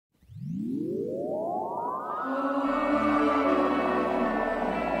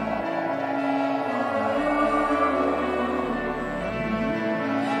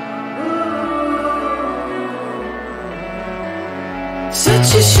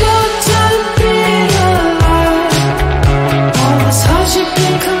Such a short time being alive. All this hardship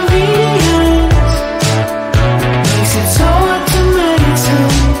and convenience makes it so hard to make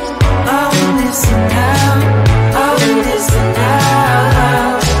sense. I will listen now, I will listen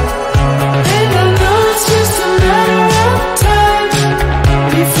now. And I know it's just a matter of time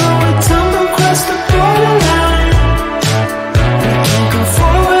before we tumble across the borderline. We can't go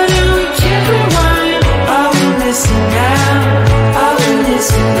forward and we can't rewind. I will listen now, I will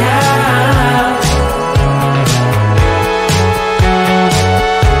listen now.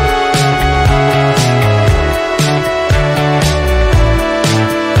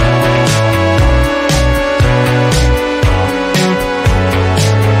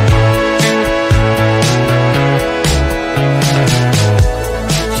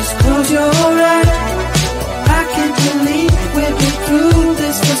 Just close your eyes. I can't believe we've been through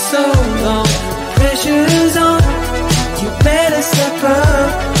this for so long. Pressure's on, you better step up.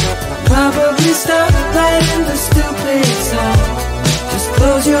 Probably stop playing the stupid song. Just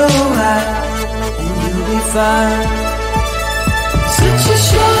close your eyes and you'll be fine. Such a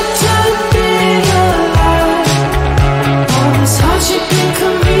short time being alive. All this hardship and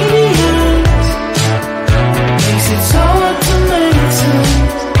convenience makes it so hard to make sense.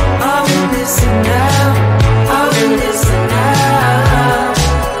 I will listen now, I will listen now.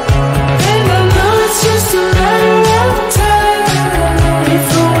 And I know it's just a matter of time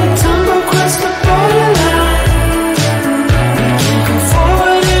before we tumble across the borderline. We can't go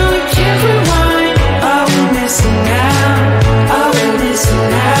forward and we can't rewind. I will listen now, I will listen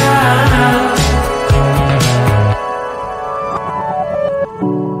now.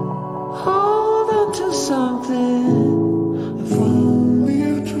 Hold on to something, if only a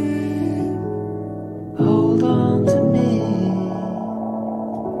dream. Hold on to me.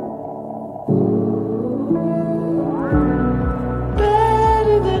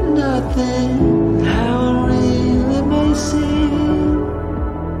 Better than nothing, how it really may seem.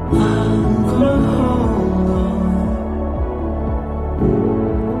 I'm gonna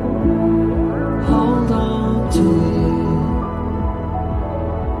hold on to you.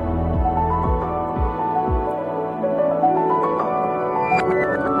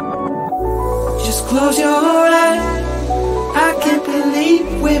 Just close your eyes. I can't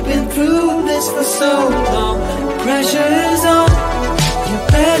believe we've been through this for so long. Pressure's on, you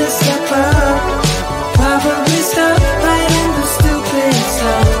better step up. Probably stop playing the stupid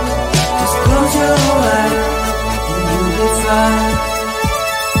song. Just close your eyes and you'll be fine.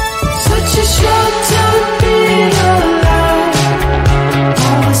 Such a short time being alive.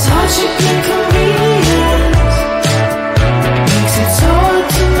 All this hardship and convenience makes it so hard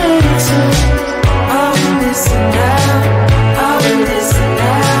to make sense. I will listen now, I will listen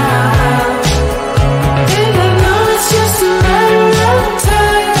now. And I know it's just a matter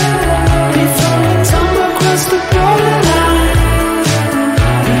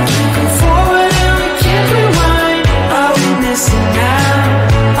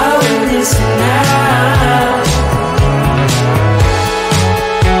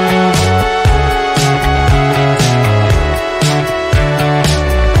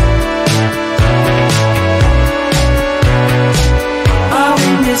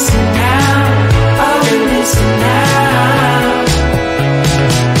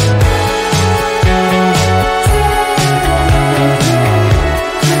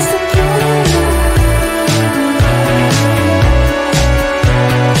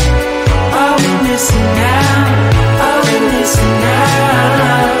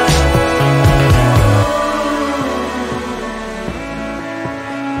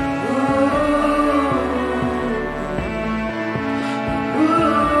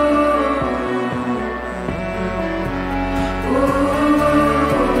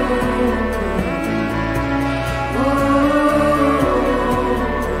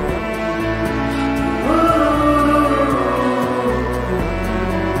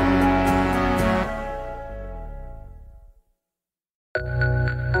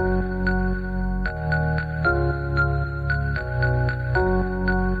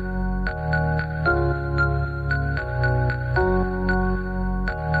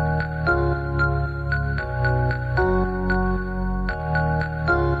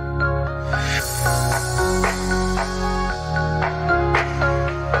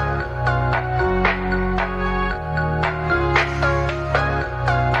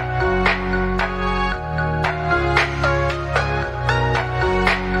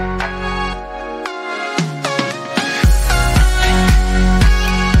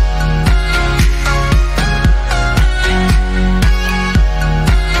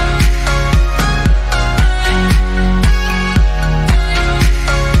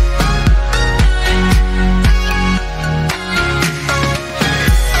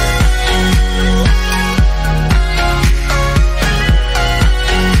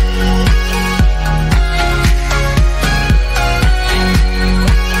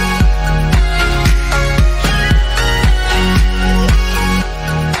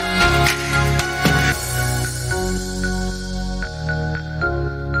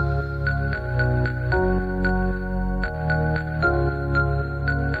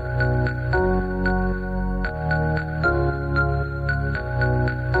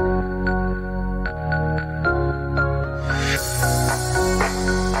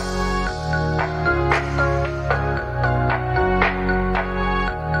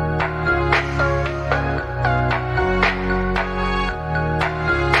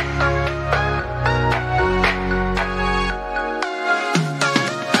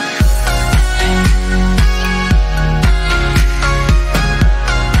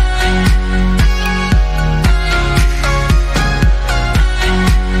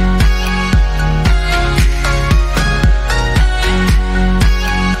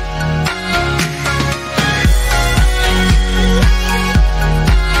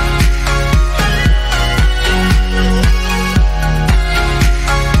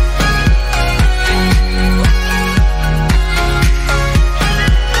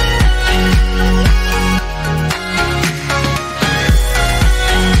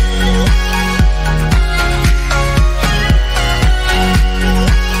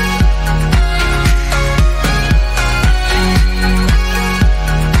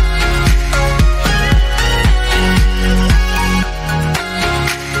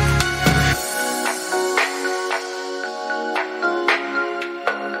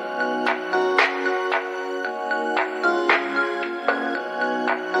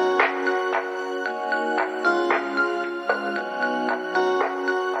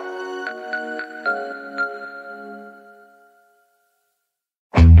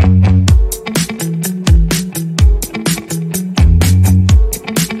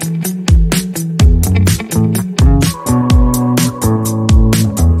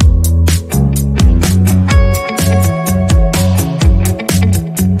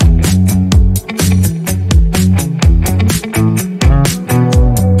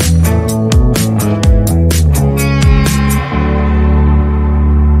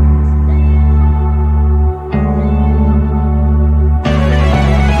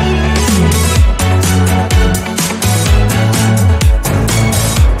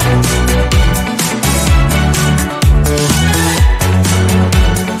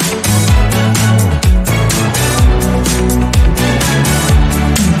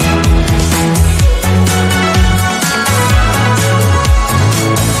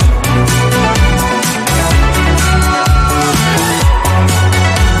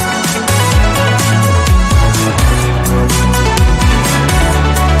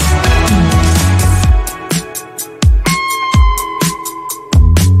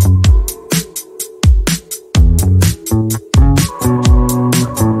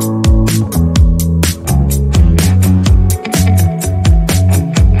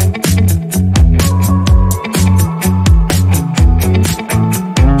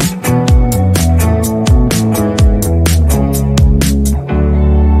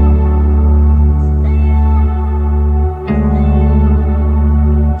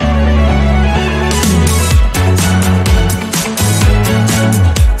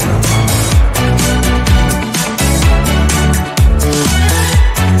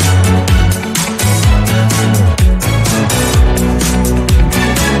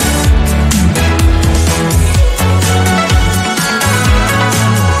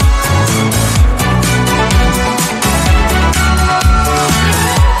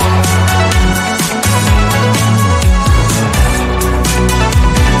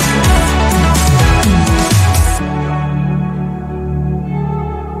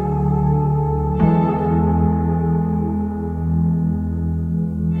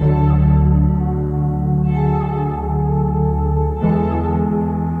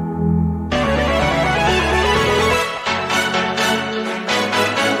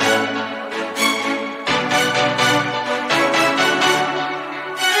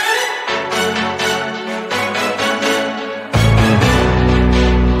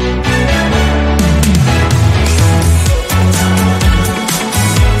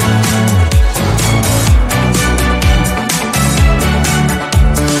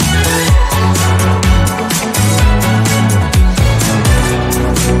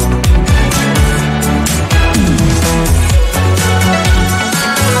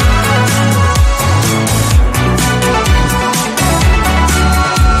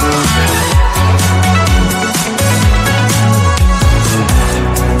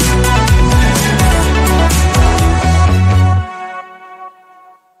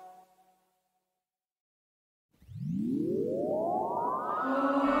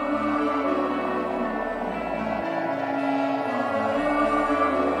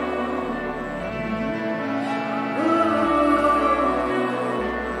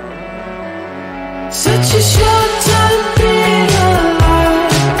Such a short time being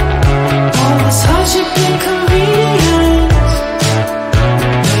alive. All this hardship and convenience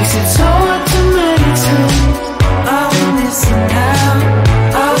makes it so hard to make sense. Are we missing out?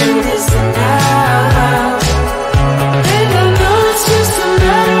 Are we missing out? And I know it's just a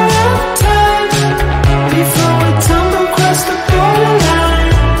matter of time before we tumble across the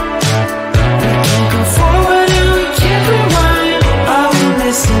borderline. We can't go forward and we can't rewind. Are we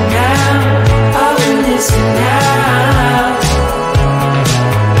missing out? Are we missing out?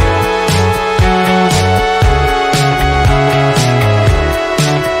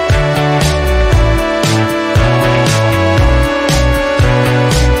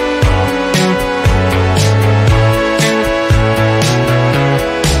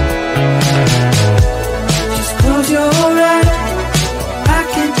 Just close your eyes. I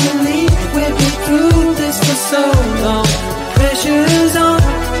can't believe we've been through this for so long. Pressure's on.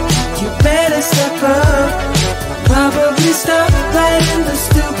 You better step up. Probably stop playing the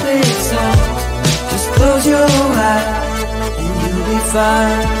stupid song. Just close your eyes and you'll be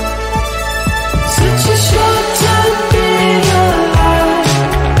fine. Such a short time being alive.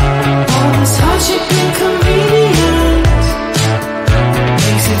 All this hardship and convenience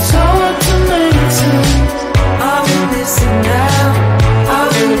makes it so hard to make sense. Are we missing out? Are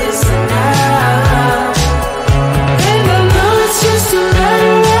we missing out? And I know it's just a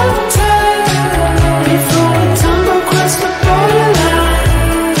matter of time before we tumble across the borderline.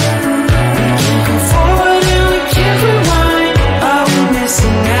 We can't go forward and we can't rewind. Are we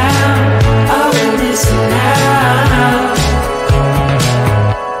missing out? Are we missing out?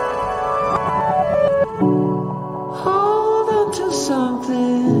 Hold on to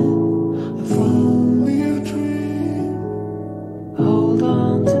something, if only a dream. Hold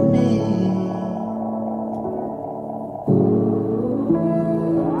on to me.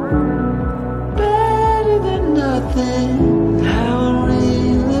 Better than nothing, how it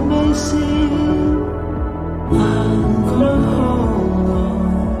really may seem. I'm gonna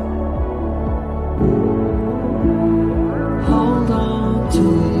hold on to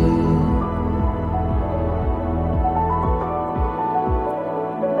you.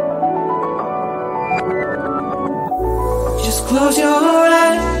 Just close your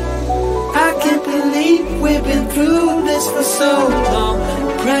eyes. I can't believe we've been through this for so long.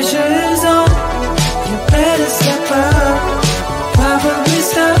 Pressure is on. You better step up.